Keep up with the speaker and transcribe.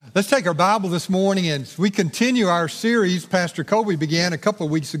Let's take our Bible this morning and we continue our series Pastor Colby began a couple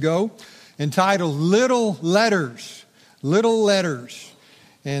of weeks ago entitled Little Letters. Little Letters.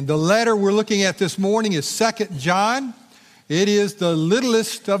 And the letter we're looking at this morning is 2 John. It is the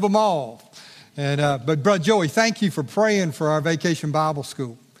littlest of them all. But Brother Joey, thank you for praying for our Vacation Bible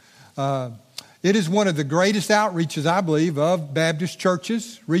School. It is one of the greatest outreaches, I believe, of Baptist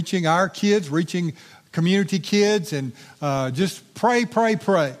churches, reaching our kids, reaching community kids, and just pray.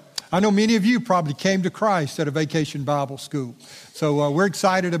 I know many of you probably came to Christ at a Vacation Bible School. So we're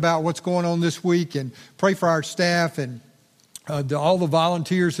excited about what's going on this week, and pray for our staff and all the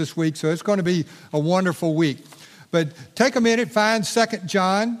volunteers this week. So it's going to be a wonderful week. But take a minute, find 2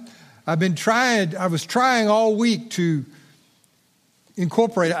 John. I was trying all week to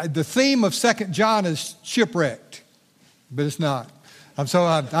incorporate. The theme of 2 John is shipwrecked, but it's not.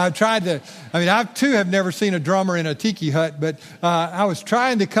 I've tried to, I too have never seen a drummer in a tiki hut, but I was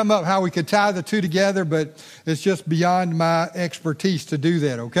trying to come up how we could tie the two together, but it's just beyond my expertise to do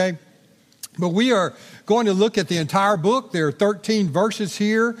that, okay? But we are going to look at the entire book. There are 13 verses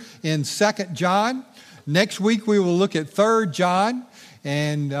here in 2 John. Next week we will look at 3 John,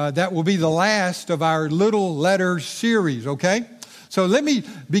 and that will be the last of our Little Letters series, okay? So let me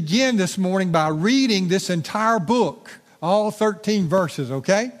begin this morning by reading this entire book. All 13 verses,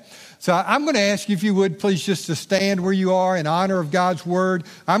 okay? So I'm going to ask you, if you would, please just to stand where you are in honor of God's Word.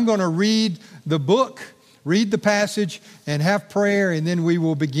 I'm going to read the book, read the passage, and have prayer, and then we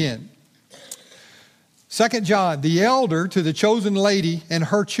will begin. 2 John, the elder to the chosen lady and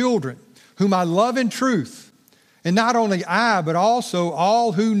her children, whom I love in truth, and not only I, but also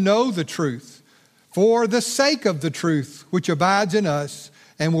all who know the truth, for the sake of the truth which abides in us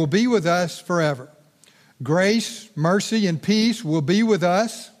and will be with us forever. Grace, mercy, and peace will be with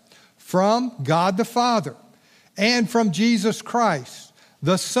us from God the Father and from Jesus Christ,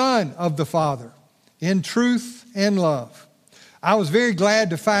 the Son of the Father, in truth and love. I was very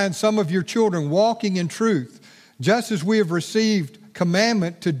glad to find some of your children walking in truth, just as we have received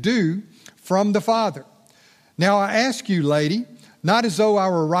commandment to do from the Father. Now I ask you, lady, not as though I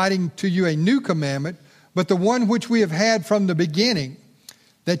were writing to you a new commandment, but the one which we have had from the beginning,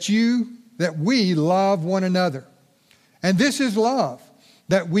 that we love one another. And this is love,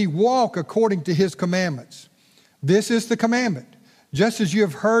 that we walk according to his commandments. This is the commandment, just as you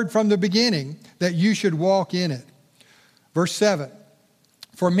have heard from the beginning, that you should walk in it. Verse 7,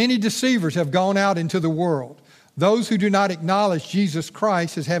 for many deceivers have gone out into the world, those who do not acknowledge Jesus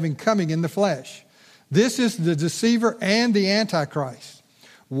Christ as having coming in the flesh. This is the deceiver and the antichrist.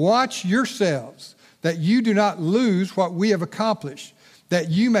 Watch yourselves, that you do not lose what we have accomplished, that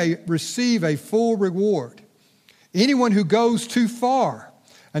you may receive a full reward. Anyone who goes too far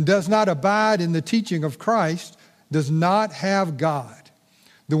and does not abide in the teaching of Christ does not have God.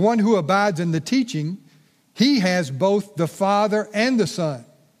 The one who abides in the teaching, he has both the Father and the Son.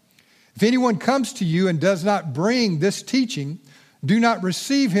 If anyone comes to you and does not bring this teaching, do not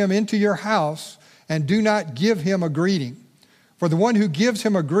receive him into your house and do not give him a greeting. For the one who gives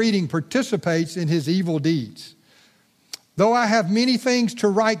him a greeting participates in his evil deeds. Though I have many things to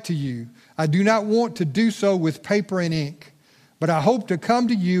write to you, I do not want to do so with paper and ink, but I hope to come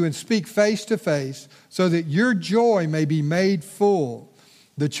to you and speak face to face so that your joy may be made full.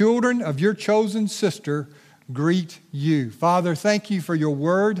 The children of your chosen sister greet you. Father, thank you for your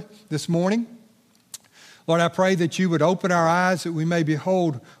word this morning. Lord, I pray that you would open our eyes that we may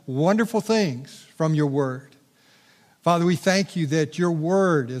behold wonderful things from your word. Father, we thank you that your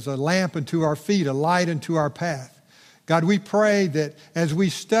word is a lamp unto our feet, a light unto our path. God, we pray that as we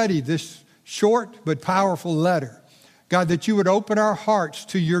study this short but powerful letter, God, that you would open our hearts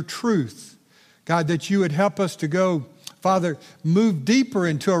to your truth. God, that you would help us to go, Father, move deeper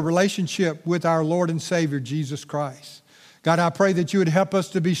into a relationship with our Lord and Savior, Jesus Christ. God, I pray that you would help us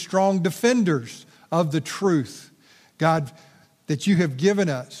to be strong defenders of the truth, God, that you have given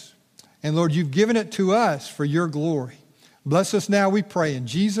us. And Lord, you've given it to us for your glory. Bless us now, we pray, in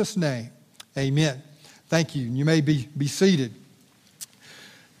Jesus' name. Amen. Thank you. You may be seated.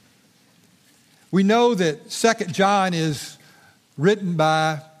 We know that 2 John is written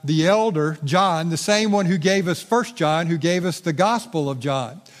by the elder John, the same one who gave us 1 John, who gave us the Gospel of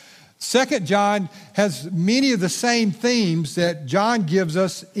John. 2 John has many of the same themes that John gives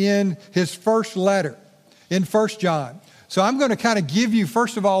us in his first letter, in 1 John. So I'm going to kind of give you,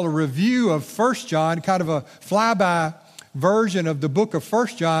 first of all, a review of 1 John, kind of a flyby version of the book of 1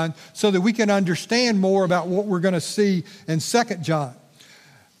 John so that we can understand more about what we're going to see in 2 John.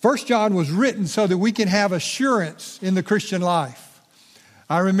 1 John was written so that we can have assurance in the Christian life.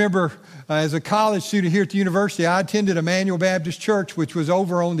 I remember as a college student here at the university, I attended Emmanuel Baptist Church, which was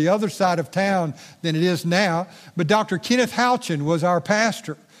over on the other side of town than it is now. But Dr. Kenneth Houchin was our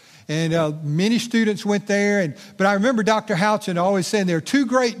pastor. And many students went there. But I remember Dr. Houchin always saying there are two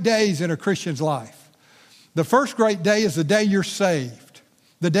great days in a Christian's life. The first great day is the day you're saved,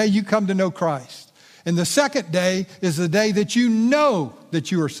 the day you come to know Christ. And the second day is the day that you know that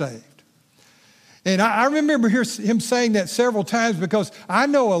you are saved. And I remember him saying that several times because I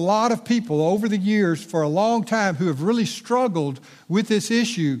know a lot of people over the years for a long time who have really struggled with this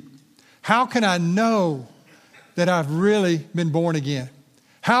issue. How can I know that I've really been born again?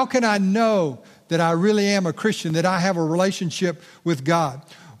 How can I know that I really am a Christian, that I have a relationship with God?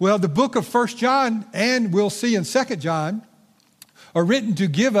 Well, the book of 1 John, and we'll see in 2 John, are written to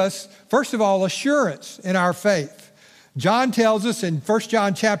give us, first of all, assurance in our faith. John tells us in 1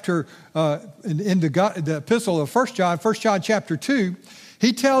 John chapter, in the epistle of 1 John chapter 2,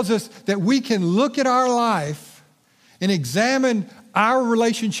 he tells us that we can look at our life and examine our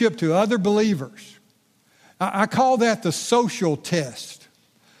relationship to other believers. I call that the social test.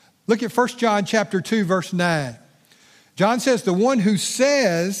 Look at 1 John chapter 2, verse 9. John says, the one who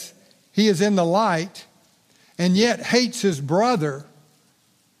says he is in the light and yet hates his brother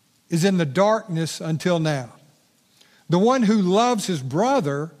is in the darkness until now. The one who loves his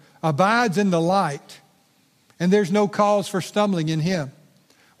brother abides in the light, and there's no cause for stumbling in him.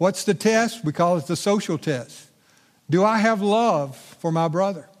 What's the test? We call it the social test. Do I have love for my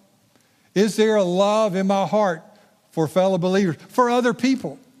brother? Is there a love in my heart for fellow believers, for other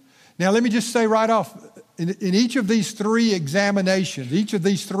people? Now, let me just say right off, in each of these three examinations, each of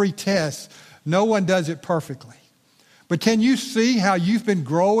these three tests, no one does it perfectly. But can you see how you've been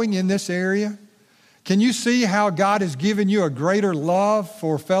growing in this area? Can you see how God has given you a greater love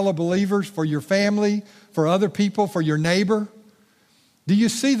for fellow believers, for your family, for other people, for your neighbor? Do you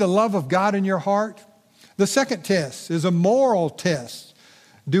see the love of God in your heart? The second test is a moral test.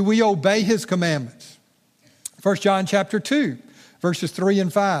 Do we obey his commandments? 1 John chapter 2, verses 3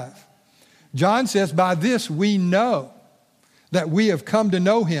 and 5. John says, by this we know that we have come to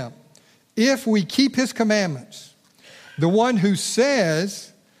know him, if we keep his commandments. The one who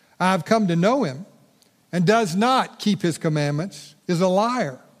says, I have come to know him, and does not keep his commandments is a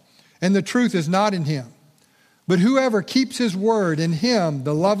liar, and the truth is not in him. But whoever keeps his word, in him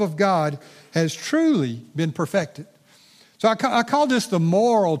the love of God has truly been perfected. So I call this the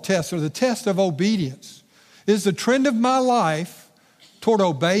moral test, or the test of obedience. Is the trend of my life toward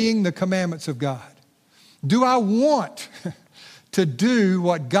obeying the commandments of God? Do I want to do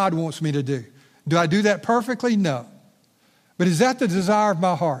what God wants me to do? Do I do that perfectly? No. But is that the desire of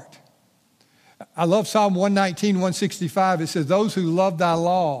my heart? I love Psalm 119, 165. It says, those who love thy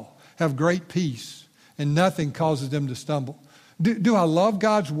law have great peace, and nothing causes them to stumble. Do I love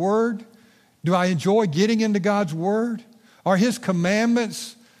God's word? Do I enjoy getting into God's word? Are his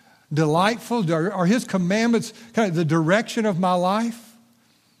commandments delightful? Are his commandments kind of the direction of my life?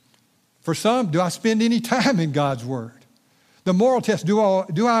 For some, do I spend any time in God's word? The moral test, do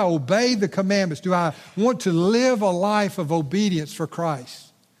I obey the commandments? Do I want to live a life of obedience for Christ?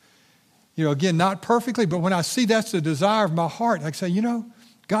 You know, again, not perfectly, but when I see that's the desire of my heart, I can say,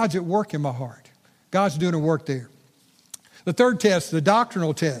 God's at work in my heart. God's doing a work there. The third test, the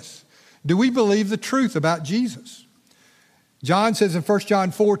doctrinal test. Do we believe the truth about Jesus? John says in 1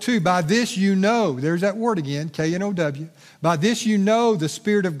 John 4:2, by this you know, there's that word again, K-N-O-W, by this you know the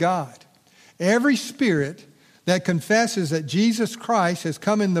Spirit of God. Every spirit that confesses that Jesus Christ has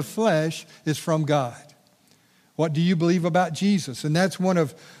come in the flesh is from God. What do you believe about Jesus? And that's one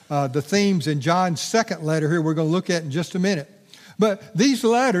of the themes in John's second letter here we're going to look at in just a minute. But these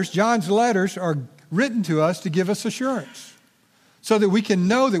letters, John's letters, are written to us to give us assurance so that we can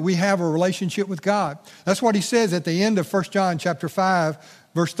know that we have a relationship with God. That's what he says at the end of 1 John chapter 5,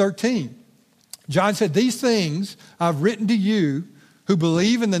 verse 13. John said, these things I've written to you who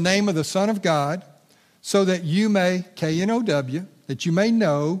believe in the name of the Son of God, so that you may, K-N-O-W, that you may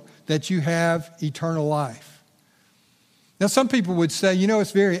know that you have eternal life. Now, some people would say,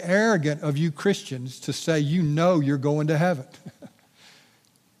 it's very arrogant of you Christians to say you're going to heaven.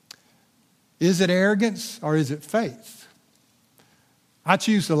 Is it arrogance or is it faith? I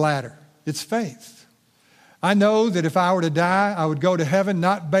choose the latter. It's faith. I know that if I were to die, I would go to heaven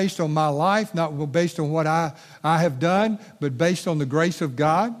not based on my life, not based on what I have done, but based on the grace of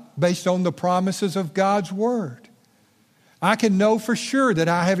God, based on the promises of God's word. I can know for sure that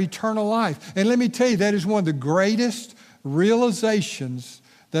I have eternal life. And let me tell you, that is one of the greatest realizations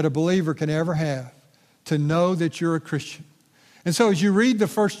that a believer can ever have, to know that you're a Christian. And so as you read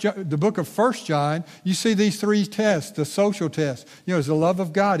the book of 1 John, you see these three tests, the social test. Is the love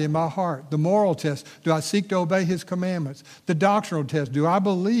of God in my heart? The moral test, do I seek to obey his commandments? The doctrinal test, do I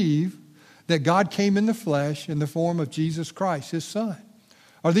believe that God came in the flesh in the form of Jesus Christ, his son?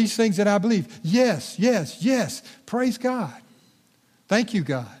 Are these things that I believe? Yes, yes, yes. Praise God. Thank you,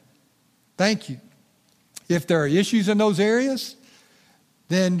 God. Thank you. If there are issues in those areas,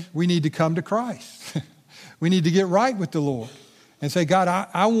 then we need to come to Christ. We need to get right with the Lord and say, God,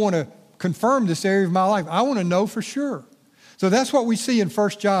 I want to confirm this area of my life. I want to know for sure. So that's what we see in 1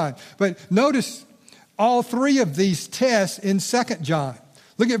 John. But notice all three of these tests in 2 John.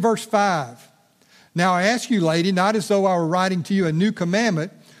 Look at verse 5. Now I ask you, lady, not as though I were writing to you a new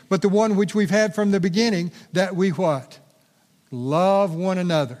commandment, but the one which we've had from the beginning, that we what? Love one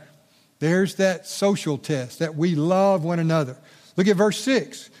another. There's that social test, that we love one another. Look at verse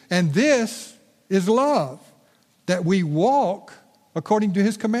 6. And this is love, that we walk according to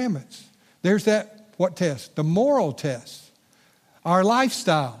his commandments. There's that, what test? The moral test. Our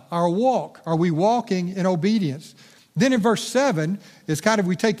lifestyle, our walk. Are we walking in obedience? Then in verse 7, it's kind of,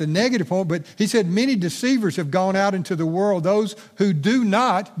 we take the negative point, but he said, many deceivers have gone out into the world, those who do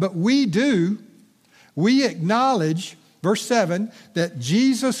not, but we do. We acknowledge, verse 7, that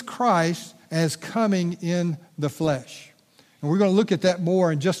Jesus Christ as coming in the flesh. And we're going to look at that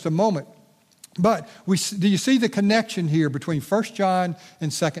more in just a moment. But do you see the connection here between 1 John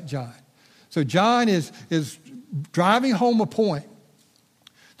and 2 John? So John is driving home a point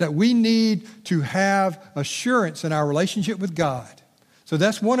that we need to have assurance in our relationship with God. So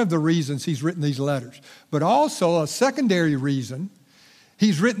that's one of the reasons he's written these letters. But also a secondary reason,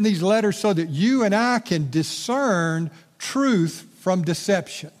 he's written these letters so that you and I can discern truth from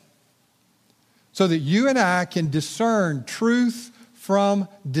deception. So that you and I can discern truth from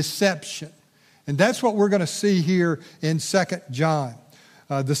deception. And that's what we're going to see here in 2 John.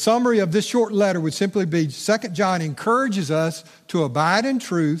 The summary of this short letter would simply be 2 John encourages us to abide in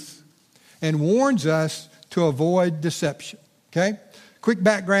truth and warns us to avoid deception. Okay? Quick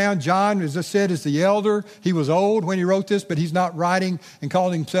background, John, as I said, is the elder. He was old when he wrote this, but he's not writing and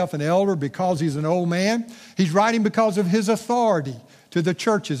calling himself an elder because he's an old man. He's writing because of his authority to the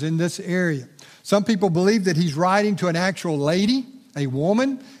churches in this area. Some people believe that he's writing to an actual lady, a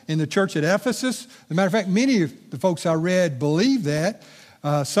woman in the church at Ephesus. As a matter of fact, many of the folks I read believe that.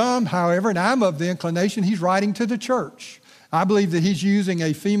 Some, however, and I'm of the inclination, he's writing to the church. I believe that he's using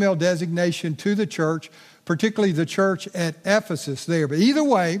a female designation to the church, particularly the church at Ephesus there. But either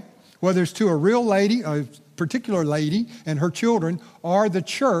way, whether it's to a real lady, a particular lady and her children, or the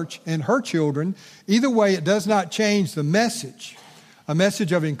church and her children, either way, it does not change the message. A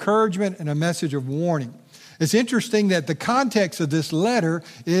message of encouragement and a message of warning. It's interesting that the context of this letter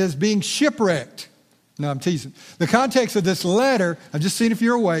is being shipwrecked. No, I'm teasing. The context of this letter, I'm just seeing if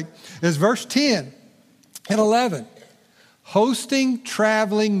you're awake, is verse 10 and 11. Hosting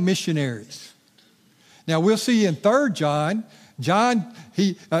traveling missionaries. Now we'll see in 3 John,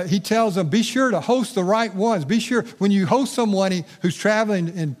 he tells them, be sure to host the right ones. Be sure when you host someone who's traveling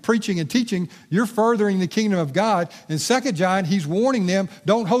and preaching and teaching, you're furthering the kingdom of God. In 2 John, he's warning them,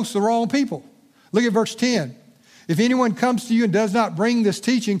 don't host the wrong people. Look at verse 10. If anyone comes to you and does not bring this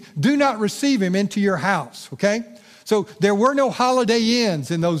teaching, do not receive him into your house, okay? So there were no Holiday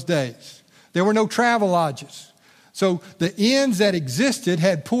Inns in those days. There were no travel lodges. So the inns that existed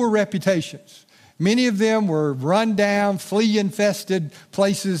had poor reputations. Many of them were run down, flea-infested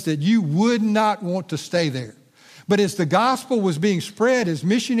places that you would not want to stay there. But as the gospel was being spread, as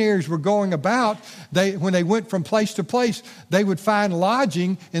missionaries were going about, when they went from place to place, they would find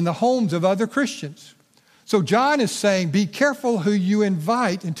lodging in the homes of other Christians. So John is saying, be careful who you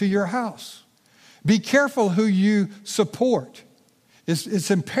invite into your house. Be careful who you support.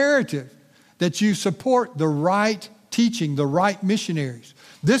 It's imperative that you support the right teaching, the right missionaries.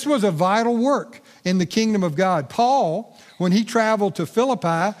 This was a vital work in the kingdom of God. Paul, when he traveled to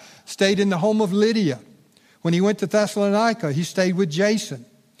Philippi, stayed in the home of Lydia. When he went to Thessalonica, he stayed with Jason.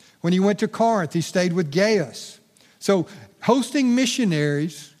 When he went to Corinth, he stayed with Gaius. So hosting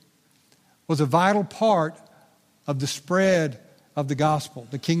missionaries was a vital part of the spread of the gospel,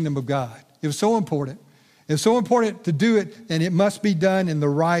 the kingdom of God. It was so important. It was so important to do it, and it must be done in the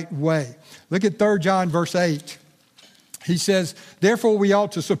right way. Look at 3 John verse 8. He says, therefore we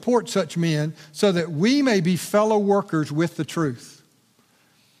ought to support such men so that we may be fellow workers with the truth.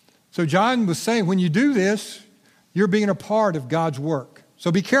 So John was saying, when you do this, you're being a part of God's work.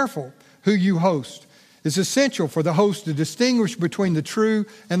 So be careful who you host. It's essential for the host to distinguish between the true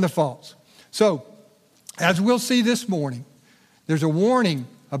and the false. So, as we'll see this morning, there's a warning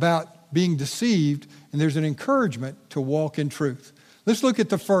about being deceived, and there's an encouragement to walk in truth. Let's look at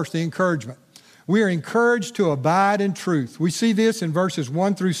the first, the encouragement. We are encouraged to abide in truth. We see this in verses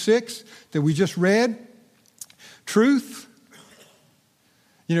 1 through 6 that we just read. Truth.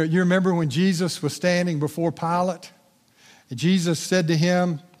 You remember when Jesus was standing before Pilate? And Jesus said to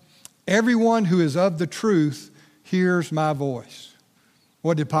him, "Everyone who is of the truth hears my voice."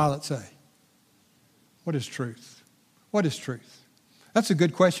 What did Pilate say? What is truth? What is truth? That's a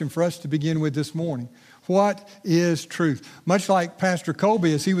good question for us to begin with this morning. What is truth? Much like Pastor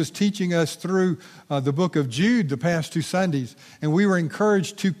Colby, as he was teaching us through the book of Jude the past 2 Sundays, and we were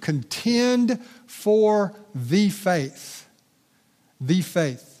encouraged to contend for the faith. The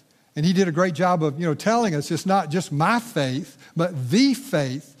faith. And he did a great job of, telling us it's not just my faith, but the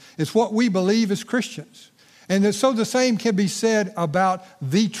faith. It's what we believe as Christians. And so the same can be said about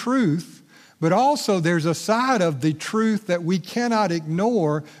the truth, but also there's a side of the truth that we cannot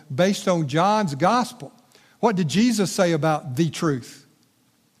ignore based on John's gospel. What did Jesus say about the truth?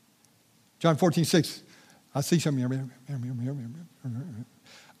 John 14:6. I see something here.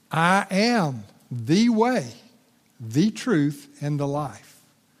 I am the way, the truth, and the life.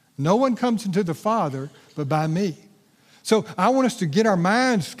 No one comes into the Father but by me. So I want us to get our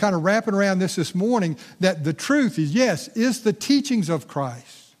minds kind of wrapping around this morning, that the truth is the teachings of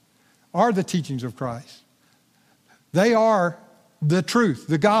Christ, are the teachings of Christ. They are the truth,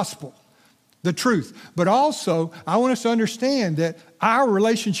 the gospel, the truth. But also, I want us to understand that our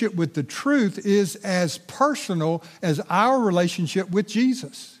relationship with the truth is as personal as our relationship with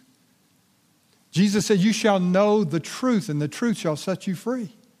Jesus. Jesus said, "You shall know the truth, and the truth shall set you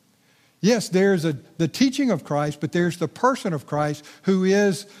free." Yes, there's the teaching of Christ, but there's the person of Christ who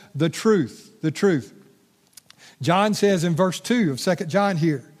is the truth, the truth. John says in verse 2 of 2 John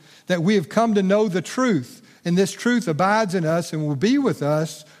here, that we have come to know the truth, and this truth abides in us and will be with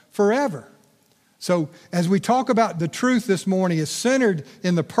us forever. So as we talk about the truth this morning, it's centered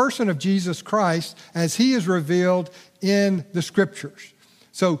in the person of Jesus Christ as he is revealed in the Scriptures.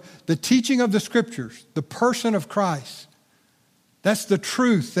 So the teaching of the Scriptures, the person of Christ, that's the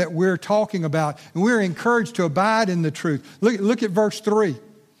truth that we're talking about. And we're encouraged to abide in the truth. Look at verse 3.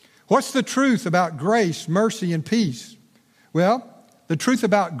 What's the truth about grace, mercy, and peace? Well, the truth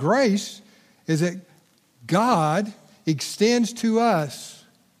about grace is that God extends to us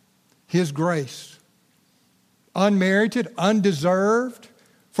his grace. Unmerited, undeserved,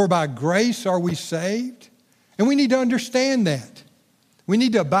 for by grace are we saved. And we need to understand that. We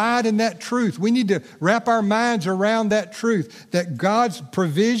need to abide in that truth. We need to wrap our minds around that truth, that God's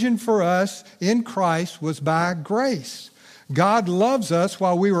provision for us in Christ was by grace. God loves us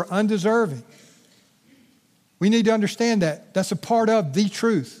while we were undeserving. We need to understand that. That's a part of the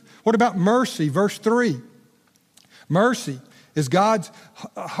truth. What about mercy? Verse 3. Mercy is God's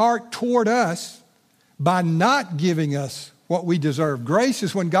heart toward us by not giving us what we deserve. Grace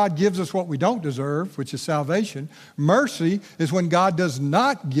is when God gives us what we don't deserve, which is salvation. Mercy is when God does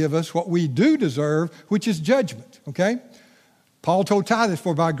not give us what we do deserve, which is judgment. Okay? Paul told Titus,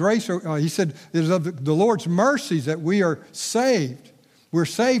 for by grace, he said, it is of the Lord's mercies that we are saved. We're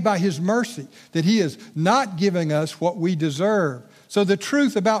saved by his mercy, that he is not giving us what we deserve. So the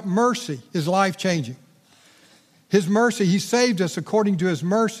truth about mercy is life-changing. His mercy, he saved us according to his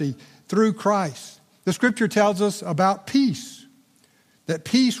mercy through Christ. The Scripture tells us about peace, that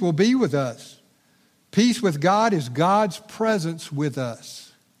peace will be with us. Peace with God is God's presence with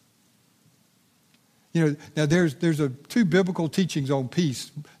us. Now there's two biblical teachings on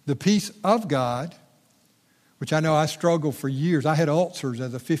peace. The peace of God, which I know I struggled for years. I had ulcers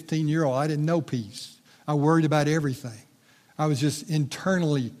as a 15-year-old. I didn't know peace. I worried about everything. I was just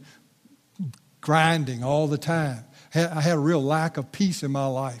internally grinding all the time. I had a real lack of peace in my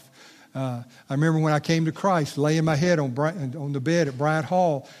life. I remember when I came to Christ, laying my head on the bed at Bryant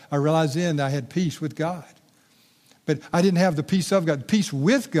Hall, I realized then that I had peace with God. But I didn't have the peace of God. Peace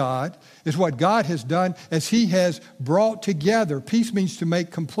with God is what God has done as he has brought together. Peace means to make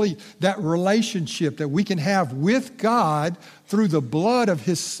complete. That relationship that we can have with God through the blood of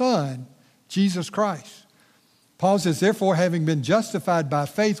his Son, Jesus Christ. Paul says, therefore, having been justified by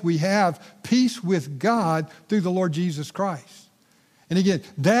faith, we have peace with God through the Lord Jesus Christ. And again,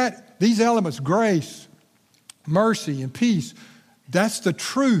 these elements, grace, mercy, and peace, that's the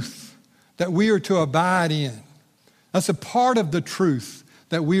truth that we are to abide in. That's a part of the truth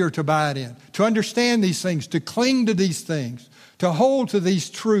that we are to abide in. To understand these things, to cling to these things, to hold to these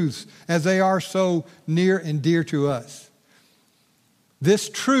truths as they are so near and dear to us. This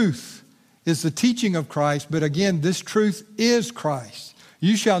truth is the teaching of Christ, but again, this truth is Christ.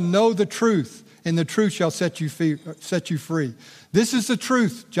 You shall know the truth, and the truth shall set you free. This is the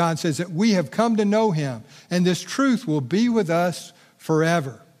truth, John says, that we have come to know him, and this truth will be with us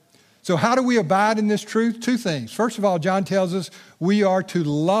forever. So how do we abide in this truth? Two things. First of all, John tells us we are to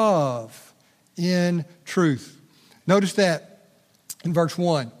love in truth. Notice that in verse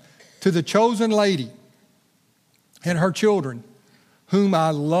 1. To the chosen lady and her children, whom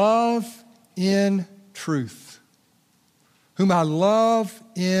I love in truth. Whom I love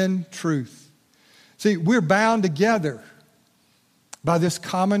in truth. See, we're bound together by this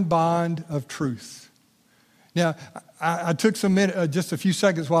common bond of truth. Now, I took just a few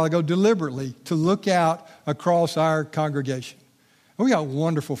seconds while ago deliberately to look out across our congregation. And we got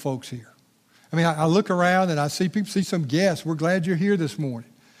wonderful folks here. I mean, I look around and I see people, see some guests. We're glad you're here this morning.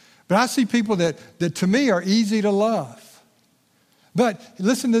 But I see people that to me are easy to love. But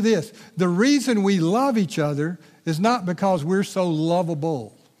listen to this. The reason we love each other is not because we're so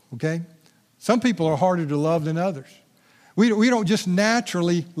lovable, okay? Some people are harder to love than others. We don't just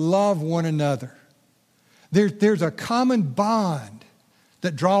naturally love one another. There's a common bond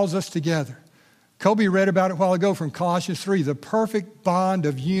that draws us together. Kobe read about it a while ago from Colossians 3. The perfect bond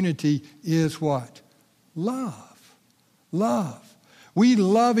of unity is what? Love. Love. We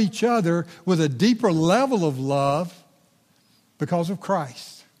love each other with a deeper level of love because of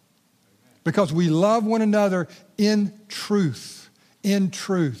Christ. Because we love one another in truth. In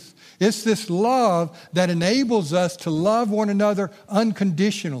truth. It's this love that enables us to love one another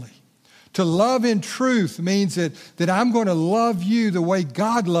unconditionally. To love in truth means that I'm going to love you the way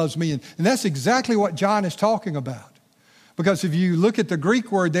God loves me. And that's exactly what John is talking about. Because if you look at the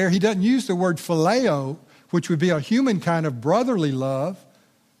Greek word there, he doesn't use the word phileo, which would be a human kind of brotherly love,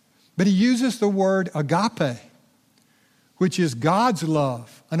 but he uses the word agape, which is God's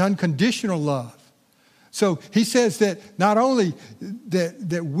love, an unconditional love. So he says that not only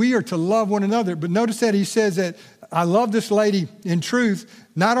that we are to love one another, but notice that he says that I love this lady in truth,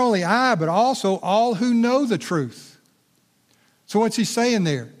 not only I, but also all who know the truth. So what's he saying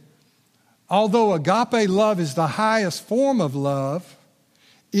there? Although agape love is the highest form of love,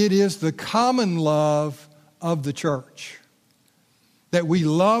 it is the common love of the church. That we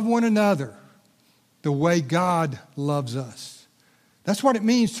love one another the way God loves us. That's what it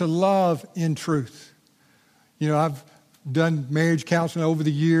means to love in truth. You know, I've done marriage counseling over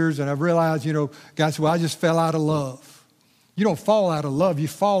the years, and I've realized, guys say, well, I just fell out of love. You don't fall out of love, you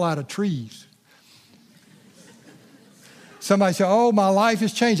fall out of trees. Somebody say, oh, my life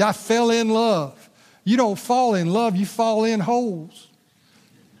has changed. I fell in love. You don't fall in love, you fall in holes.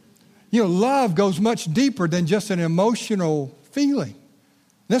 Love goes much deeper than just an emotional feeling.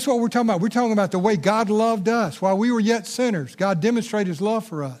 That's what we're talking about. We're talking about the way God loved us. While we were yet sinners, God demonstrated his love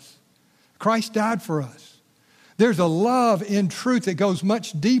for us. Christ died for us. There's a love in truth that goes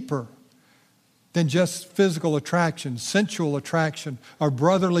much deeper than just physical attraction, sensual attraction, or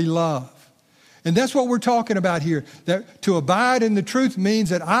brotherly love. And that's what we're talking about here. That to abide in the truth means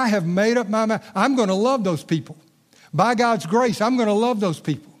that I have made up my mind. I'm going to love those people. By God's grace, I'm going to love those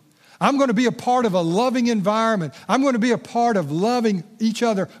people. I'm going to be a part of a loving environment. I'm going to be a part of loving each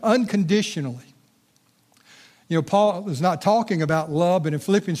other unconditionally. Paul is not talking about love, but in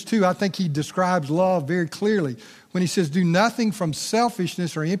Philippians 2, I think he describes love very clearly when he says, do nothing from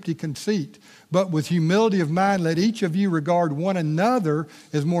selfishness or empty conceit, but with humility of mind, let each of you regard one another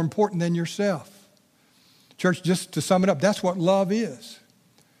as more important than yourself. Church, just to sum it up, that's what love is.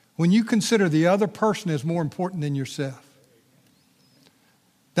 When you consider the other person as more important than yourself.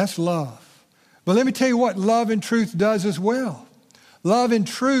 That's love. But let me tell you what love in truth does as well. Love in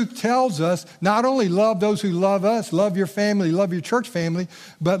truth tells us not only love those who love us, love your family, love your church family,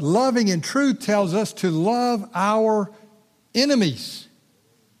 but loving in truth tells us to love our enemies.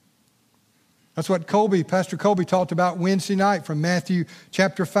 That's what Pastor Colby talked about Wednesday night from Matthew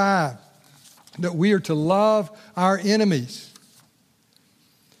chapter 5, that we are to love our enemies.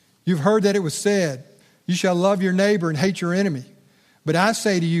 You've heard that it was said, you shall love your neighbor and hate your enemy. But I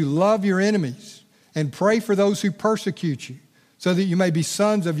say to you, love your enemies and pray for those who persecute you, so that you may be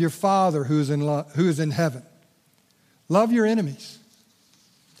sons of your Father who is in heaven. Love your enemies.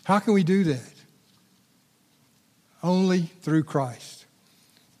 How can we do that? Only through Christ.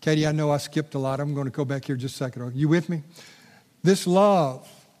 Katie, I know I skipped a lot. I'm going to go back here just a second. Are you with me? This love,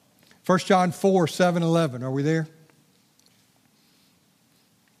 1 John 4, 7, 11. Are we there?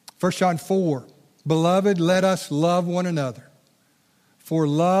 1 John 4, beloved, let us love one another, for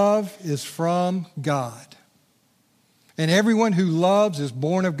love is from God. And everyone who loves is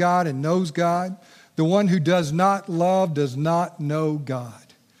born of God and knows God. The one who does not love does not know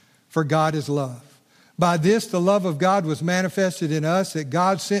God, for God is love. By this the love of God was manifested in us, that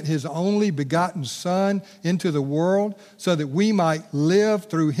God sent his only begotten Son into the world so that we might live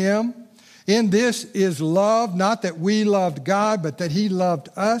through him. In this is love, not that we loved God, but that he loved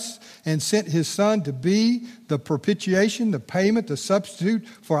us and sent his Son to be the propitiation, the payment, the substitute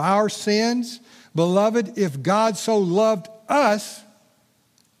for our sins. Beloved, if God so loved us,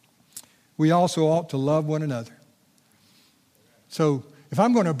 we also ought to love one another. So if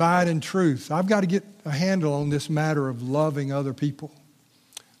I'm going to abide in truth, I've got to get a handle on this matter of loving other people,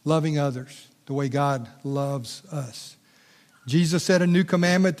 loving others the way God loves us. Jesus said, a new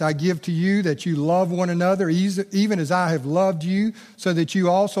commandment I give to you, that you love one another, even as I have loved you, so that you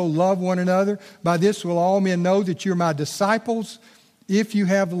also love one another. By this will all men know that you're my disciples, if you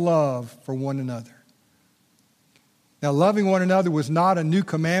have love for one another. Now, loving one another was not a new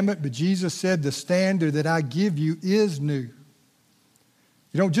commandment, but Jesus said, the standard that I give you is new.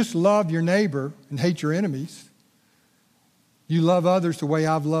 You don't just love your neighbor and hate your enemies. You love others the way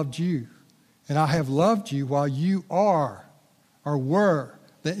I've loved you. And I have loved you while you are or were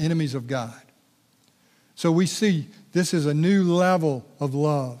the enemies of God. So we see this is a new level of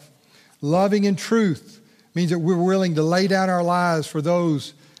love. Loving in truth means that we're willing to lay down our lives for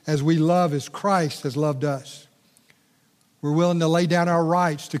those as we love as Christ has loved us. We're willing to lay down our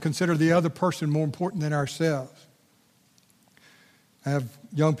rights to consider the other person more important than ourselves. I have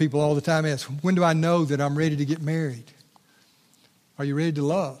young people all the time ask, when do I know that I'm ready to get married? Are you ready to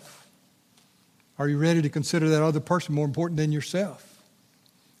love? Are you ready to consider that other person more important than yourself?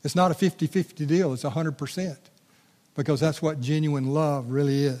 It's not a 50-50 deal. It's 100%, because that's what genuine love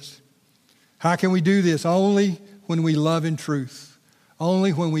really is. How can we do this? Only when we love in truth.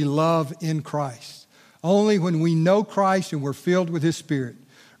 Only when we love in Christ. Only when we know Christ and we're filled with his Spirit.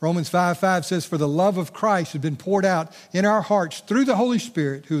 Romans 5:5 says, for the love of Christ has been poured out in our hearts through the Holy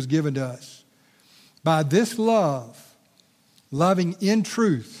Spirit who is given to us. By this love, loving in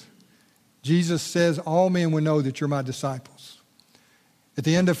truth, Jesus says, all men will know that you're my disciples. At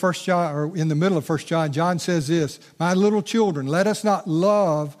the end of 1 John, or in the middle of 1 John, John says this, my little children, let us not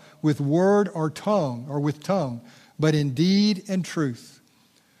love with word or with tongue, but in deed and truth.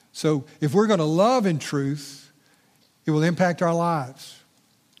 So if we're going to love in truth, it will impact our lives,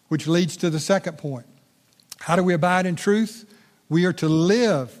 which leads to the second point. How do we abide in truth? We are to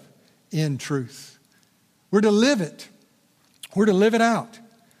live in truth. We're to live it. We're to live it out.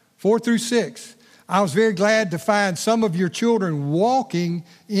 4-6. I was very glad to find some of your children walking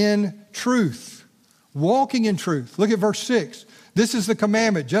in truth. Walking in truth. Look at verse 6. This is the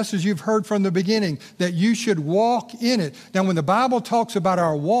commandment, just as you've heard from the beginning, that you should walk in it. Now, when the Bible talks about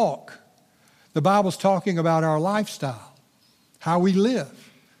our walk, the Bible's talking about our lifestyle, how we live.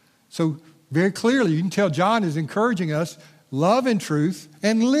 So very clearly, you can tell John is encouraging us, love in truth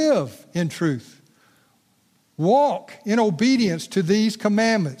and live in truth. Walk in obedience to these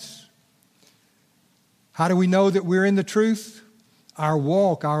commandments. How do we know that we're in the truth? Our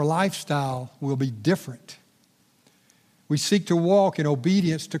walk, our lifestyle will be different. We seek to walk in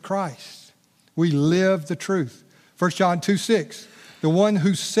obedience to Christ. We live the truth. 1 John 2:6, the one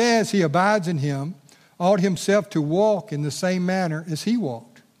who says he abides in him ought himself to walk in the same manner as he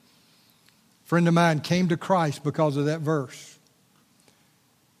walked. A friend of mine came to Christ because of that verse.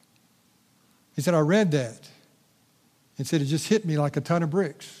 He said, I read that. And said, it just hit me like a ton of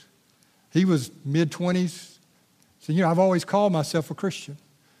bricks. He was mid-20s. Said, I've always called myself a Christian,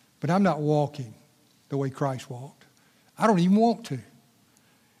 but I'm not walking the way Christ walked. I don't even want to.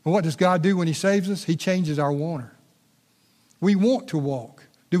 And what does God do when he saves us? He changes our wanter. We want to walk.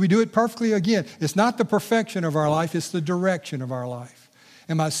 Do we do it perfectly? Again, it's not the perfection of our life, it's the direction of our life.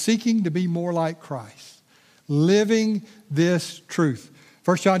 Am I seeking to be more like Christ? Living this truth.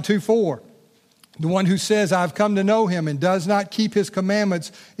 1 John 2:4. The one who says, I've come to know him and does not keep his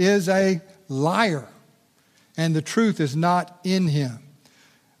commandments is a liar, and the truth is not in him.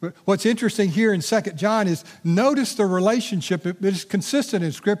 What's interesting here in 2 John is notice the relationship. It is consistent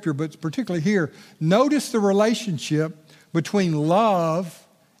in Scripture, but particularly here. Notice the relationship between love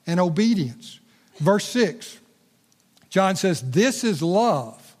and obedience. Verse 6, John says, this is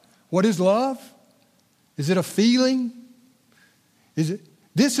love. What is love? Is it a feeling?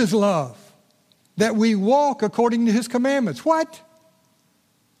 This is love. That we walk according to his commandments. What?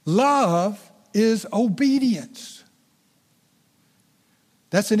 Love is obedience.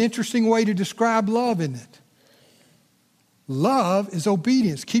 That's an interesting way to describe love, isn't it? Love is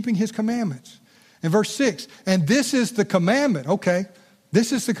obedience, keeping his commandments. In verse 6, and this is the commandment. Okay,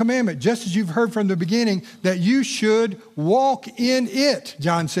 this is the commandment, just as you've heard from the beginning, that you should walk in it,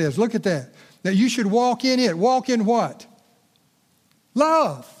 John says. Look at that. That you should walk in it. Walk in what?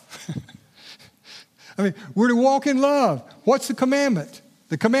 Love. I mean, we're to walk in love. What's the commandment?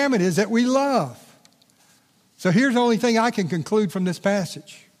 The commandment is that we love. So here's the only thing I can conclude from this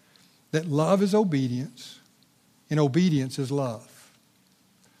passage, that love is obedience, and obedience is love.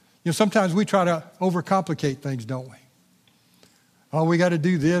 You know, sometimes we try to overcomplicate things, don't we? Oh, we got to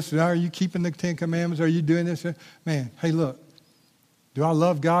do this. Are you keeping the Ten Commandments? Are you doing this? Man, hey, look. Do I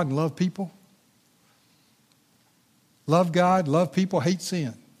love God and love people? Love God, love people, hate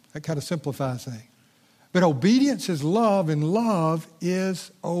sin. That kind of simplifies things. But obedience is love, and love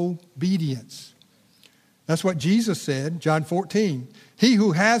is obedience. That's what Jesus said, John 14. He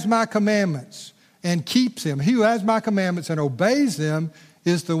who has my commandments and keeps them, he who has my commandments and obeys them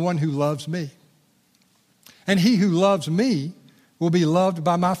is the one who loves me. And he who loves me will be loved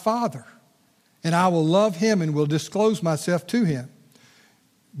by my Father, and I will love him and will disclose myself to him.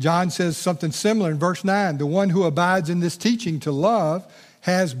 John says something similar in verse 9. The one who abides in this teaching to love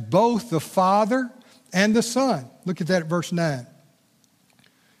has both the Father and the Son. Look at that at verse 9.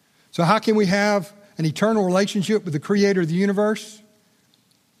 So how can we have an eternal relationship with the Creator of the universe?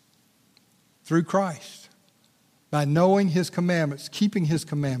 Through Christ. By knowing His commandments, keeping His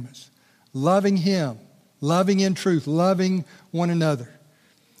commandments, loving Him, loving in truth, loving one another.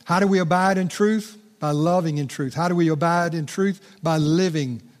 How do we abide in truth? By loving in truth. How do we abide in truth? By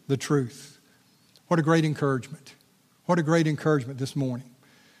living the truth. What a great encouragement. What a great encouragement this morning.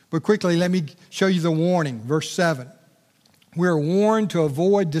 But quickly, let me show you the warning. Verse 7. We are warned to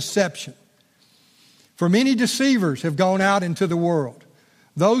avoid deception. For many deceivers have gone out into the world,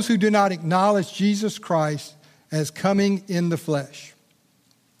 those who do not acknowledge Jesus Christ as coming in the flesh.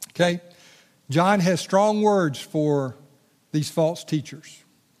 Okay? John has strong words for these false teachers.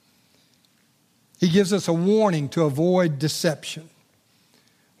 He gives us a warning to avoid deception.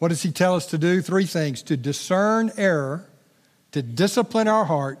 What does he tell us to do? 3 things: to discern error, to discipline our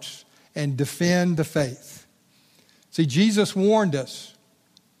hearts, and defend the faith. See, Jesus warned us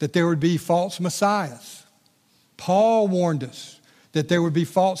that there would be false messiahs. Paul warned us that there would be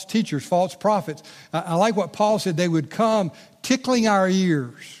false teachers, false prophets. I like what Paul said. They would come tickling our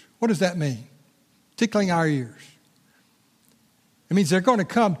ears. What does that mean? Tickling our ears. It means they're going to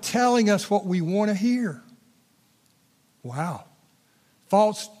come telling us what we want to hear. Wow.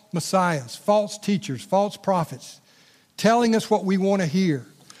 False messiahs, false teachers, false prophets, telling us what we want to hear.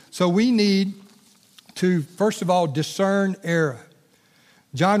 So we need to, first of all, discern error.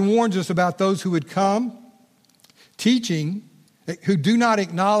 John warns us about those who would come teaching, who do not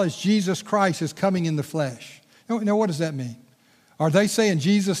acknowledge Jesus Christ as coming in the flesh. Now, what does that mean? Are they saying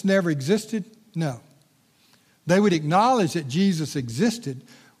Jesus never existed? No. They would acknowledge that Jesus existed.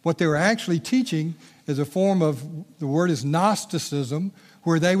 What they were actually teaching is a form of, the word is Gnosticism,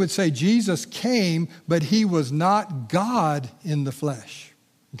 where they would say Jesus came, but he was not God in the flesh.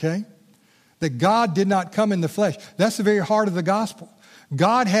 Okay? That God did not come in the flesh. That's the very heart of the gospel.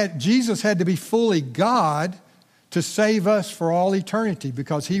 Jesus had to be fully God to save us for all eternity,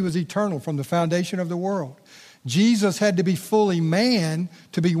 because he was eternal from the foundation of the world. Jesus had to be fully man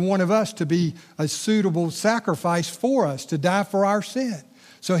to be one of us, to be a suitable sacrifice for us, to die for our sin.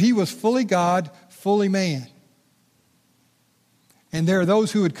 So he was fully God, fully man. And there are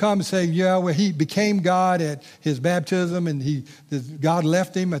those who would come and say, yeah, well, he became God at his baptism and God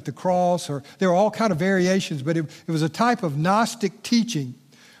left him at the cross. Or there are all kinds of variations, but it was a type of Gnostic teaching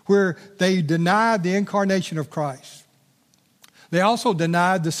where they denied the incarnation of Christ. They also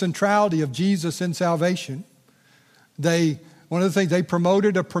denied the centrality of Jesus in salvation. One of the things, they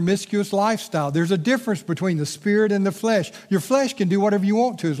promoted a promiscuous lifestyle. There's a difference between the spirit and the flesh. Your flesh can do whatever you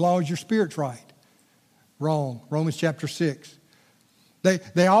want to as long as your spirit's right. Wrong. Romans chapter 6.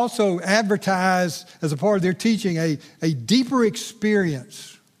 They also advertise as a part of their teaching a deeper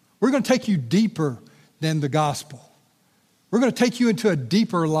experience. We're going to take you deeper than the gospel. We're going to take you into a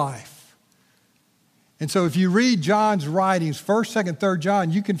deeper life. And so if you read John's writings, 1st, 2nd, 3rd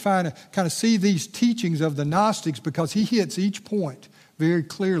John, you can kind of see these teachings of the Gnostics, because he hits each point very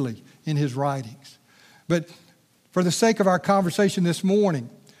clearly in his writings. But for the sake of our conversation this morning,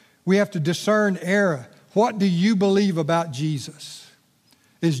 we have to discern error. What do you believe about Jesus?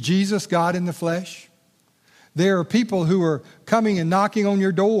 Is Jesus God in the flesh? There are people who are coming and knocking on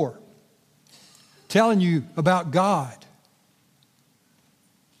your door, telling you about God,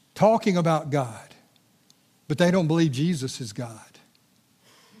 talking about God. But they don't believe Jesus is God.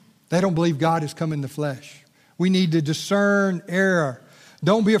 They don't believe God has come in the flesh. We need to discern error.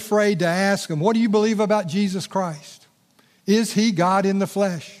 Don't be afraid to ask them, what do you believe about Jesus Christ? Is he God in the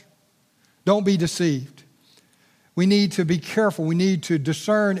flesh? Don't be deceived. We need to be careful. We need to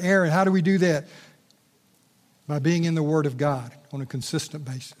discern error. And how do we do that? By being in the Word of God on a consistent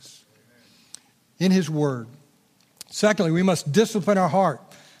basis. in his word. Secondly, we must discipline our heart.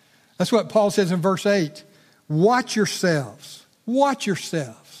 That's what Paul says in verse 8. Watch yourselves. Watch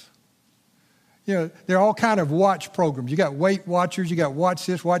yourselves. You know, there are all kind of watch programs. You got Weight Watchers, you got watch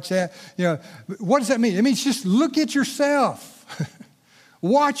this, watch that. You know, what does that mean? It means just look at yourself.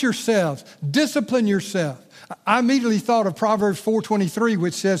 Watch yourselves. Discipline yourself. I immediately thought of Proverbs 4:23,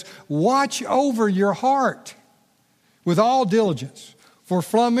 which says, watch over your heart with all diligence, for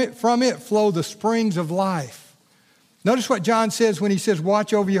from it flow the springs of life. Notice what John says when he says,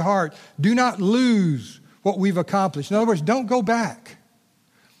 watch over your heart. Do not lose what we've accomplished. In other words, don't go back.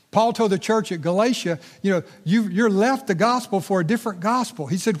 Paul told the church at Galatia, you know, you're left the gospel for a different gospel.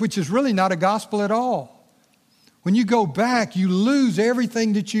 He said, which is really not a gospel at all. When you go back, you lose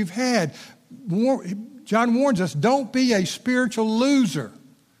everything that you've had. John warns us, don't be a spiritual loser.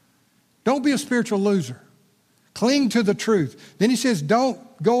 Don't be a spiritual loser. Cling to the truth. Then he says, don't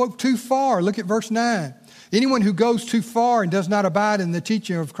go too far. Look at verse 9. Anyone who goes too far and does not abide in the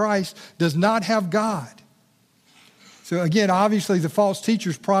teaching of Christ does not have God. So again, obviously the false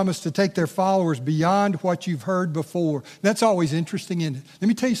teachers promise to take their followers beyond what you've heard before. That's always interesting, isn't it? Let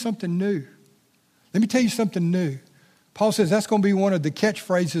me tell you something new. Let me tell you something new. Paul says that's going to be one of the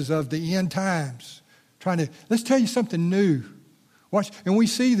catchphrases of the end times. Let's tell you something new. Watch, and we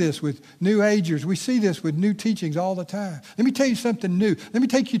see this with new agers. We see this with new teachings all the time. Let me tell you something new. Let me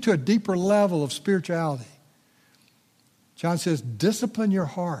take you to a deeper level of spirituality. John says, discipline your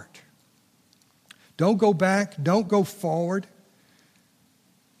heart. Don't go back. Don't go forward.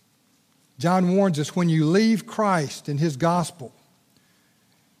 John warns us when you leave Christ and his gospel,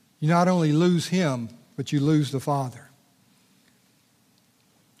 you not only lose him, but you lose the Father.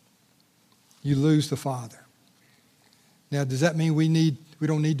 You lose the Father. Now, does that mean we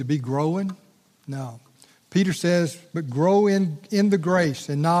don't need to be growing? No. Peter says, but grow in the grace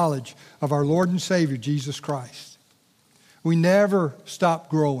and knowledge of our Lord and Savior, Jesus Christ. We never stop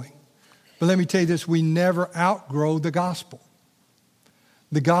growing. But let me tell you this, we never outgrow the gospel.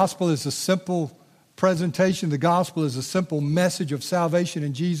 The gospel is a simple presentation. The gospel is a simple message of salvation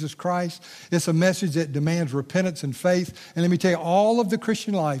in Jesus Christ. It's a message that demands repentance and faith. And let me tell you, all of the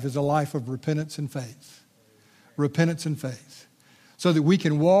Christian life is a life of repentance and faith. Repentance and faith. So that we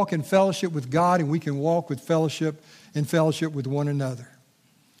can walk in fellowship with God and we can walk in fellowship with one another.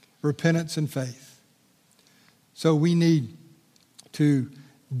 Repentance and faith. So we need to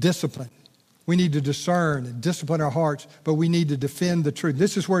discipline. We need to discern and discipline our hearts, but we need to defend the truth.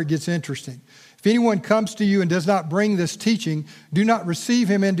 This is where it gets interesting. If anyone comes to you and does not bring this teaching, do not receive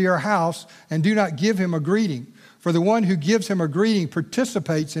him into your house and do not give him a greeting. For the one who gives him a greeting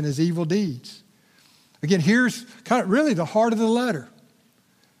participates in his evil deeds. Again, here's kind of really the heart of the letter.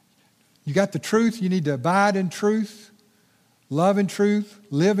 You got the truth. You need to abide in truth, love in truth,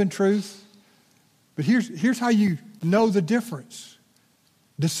 live in truth. But here's how you know the difference.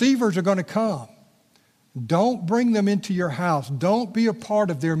 Deceivers are going to come. Don't bring them into your house. Don't be a part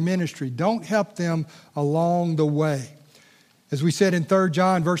of their ministry. Don't help them along the way. As we said in 3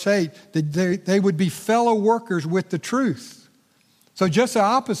 John verse 8, that they would be fellow workers with the truth. So just the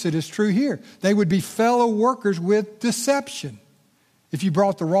opposite is true here. They would be fellow workers with deception if you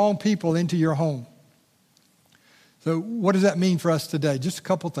brought the wrong people into your home. So what does that mean for us today? Just a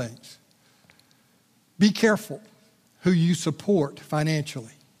couple things. Be careful who you support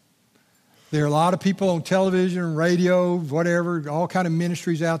financially. There are a lot of people on television, radio, whatever, all kind of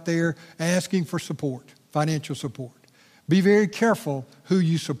ministries out there asking for support, financial support. Be very careful who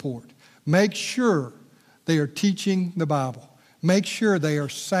you support. Make sure they are teaching the Bible. Make sure they are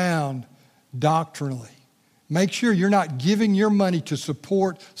sound doctrinally. Make sure you're not giving your money to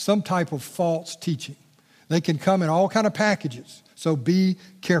support some type of false teaching. They can come in all kind of packages, so be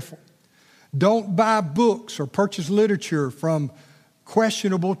careful. Don't buy books or purchase literature from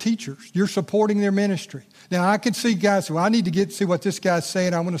questionable teachers. You're supporting their ministry. Now, I can see guys say, well, I need to see what this guy's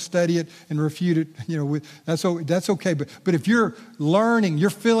saying. I want to study it and refute it. That's okay. But if you're learning, you're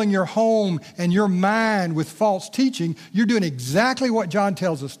filling your home and your mind with false teaching, you're doing exactly what John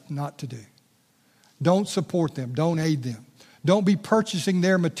tells us not to do. Don't support them. Don't aid them. Don't be purchasing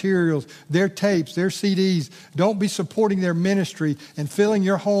their materials, their tapes, their CDs. Don't be supporting their ministry and filling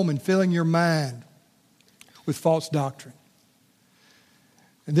your home and filling your mind with false doctrine.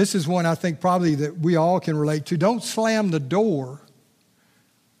 And this is one I think probably that we all can relate to. Don't slam the door,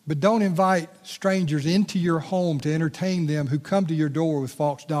 but don't invite strangers into your home to entertain them who come to your door with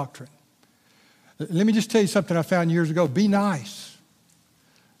false doctrine. Let me just tell you something I found years ago. Be nice,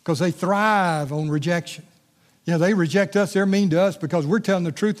 because they thrive on rejection. You know, they reject us, they're mean to us because we're telling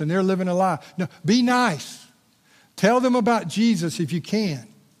the truth and they're living a lie. No, be nice. Tell them about Jesus if you can.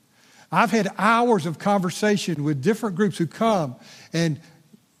 I've had hours of conversation with different groups who come and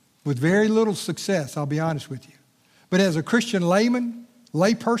with very little success, I'll be honest with you. But as a Christian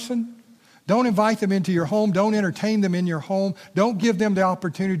layperson, don't invite them into your home. Don't entertain them in your home. Don't give them the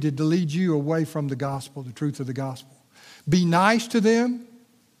opportunity to lead you away from the gospel, the truth of the gospel. Be nice to them.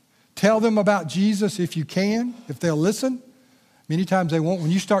 Tell them about Jesus if you can, if they'll listen. Many times they won't.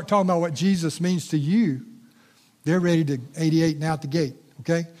 When you start talking about what Jesus means to you, they're ready to 88 and out the gate,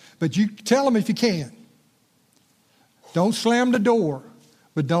 okay? But you tell them if you can. Don't slam the door,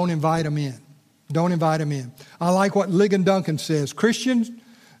 but don't invite them in. Don't invite them in. I like what Ligon Duncan says. Christians,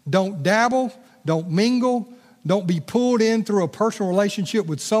 don't dabble, don't mingle, don't be pulled in through a personal relationship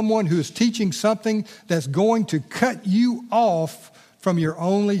with someone who is teaching something that's going to cut you off from your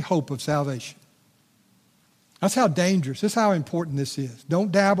only hope of salvation. That's how dangerous, that's how important this is.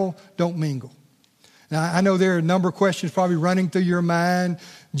 Don't dabble, don't mingle. Now, I know there are a number of questions probably running through your mind.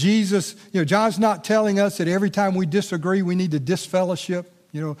 Jesus, John's not telling us that every time we disagree, we need to disfellowship.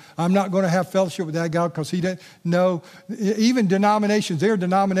 I'm not going to have fellowship with that guy because he didn't. No, even denominations, there are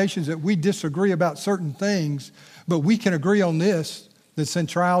denominations that we disagree about certain things, but we can agree on this, the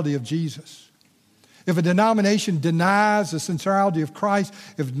centrality of Jesus. If a denomination denies the centrality of Christ,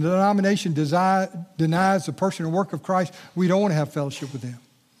 if a denomination denies the person and work of Christ, we don't want to have fellowship with them.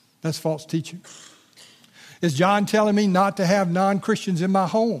 That's false teaching. Is John telling me not to have non-Christians in my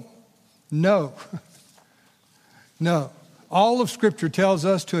home? No. No. All of Scripture tells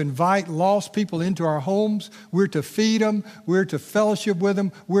us to invite lost people into our homes. We're to feed them. We're to fellowship with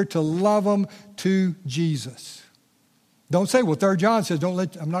them. We're to love them to Jesus. Don't say, well, 3 John says, I'm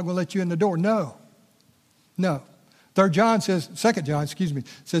not going to let you in the door. No. 2 John says,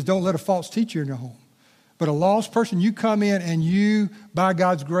 don't let a false teacher in your home. But a lost person, you come in and you, by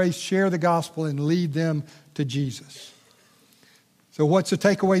God's grace, share the gospel and lead them to Jesus. So what's the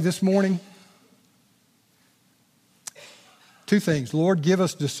takeaway this morning? 2 things. Lord, give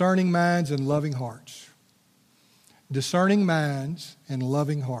us discerning minds and loving hearts. Discerning minds and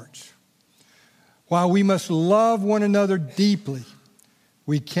loving hearts. While we must love one another deeply,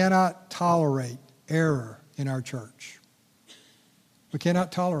 we cannot tolerate error in our church. We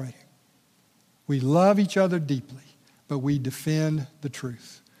cannot tolerate it. We love each other deeply, but we defend the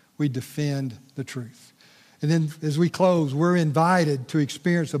truth. We defend the truth. And then as we close, we're invited to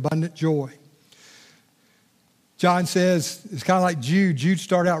experience abundant joy. John says, it's kind of like Jude. Jude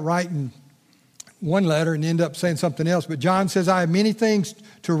started out writing one letter and ended up saying something else. But John says, I have many things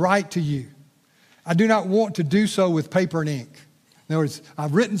to write to you. I do not want to do so with paper and ink. In other words,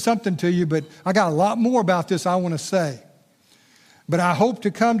 I've written something to you, but I got a lot more about this I want to say. But I hope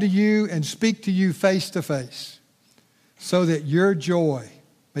to come to you and speak to you face to face so that your joy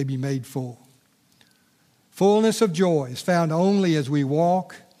may be made full. Fullness of joy is found only as we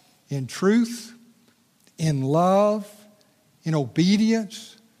walk in truth, in love, in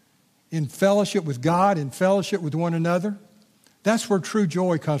obedience, in fellowship with God, in fellowship with one another. That's where true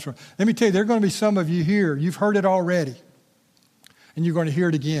joy comes from. Let me tell you, there are going to be some of you here, you've heard it already, and you're going to hear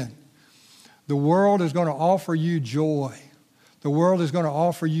it again. The world is going to offer you joy. The world is going to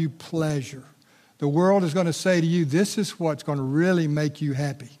offer you pleasure. The world is going to say to you, this is what's going to really make you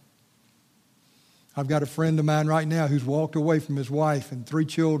happy. I've got a friend of mine right now who's walked away from his wife and 3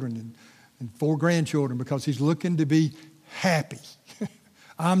 children and 4 grandchildren because he's looking to be happy.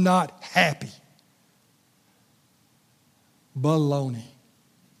 I'm not happy. Baloney.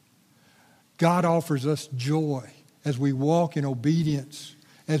 God offers us joy as we walk in obedience,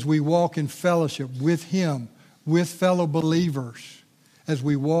 as we walk in fellowship with Him, with fellow believers, as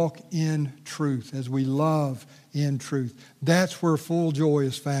we walk in truth, as we love in truth. That's where full joy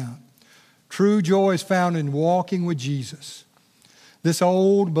is found. True joy is found in walking with Jesus. This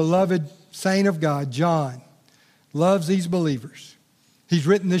old beloved saint of God, John, loves these believers. He's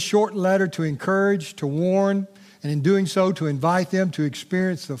written this short letter to encourage, to warn, and in doing so to invite them to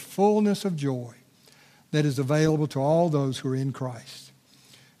experience the fullness of joy that is available to all those who are in Christ.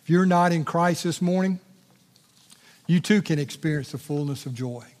 If you're not in Christ this morning, you too can experience the fullness of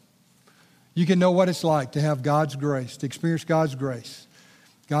joy. You can know what it's like to have God's grace, to experience God's grace,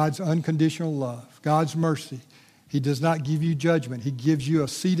 God's unconditional love, God's mercy. He does not give you judgment. He gives you a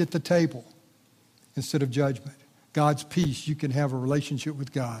seat at the table instead of judgment. God's peace, you can have a relationship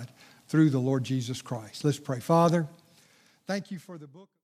with God through the Lord Jesus Christ. Let's pray. Father, thank you for the book.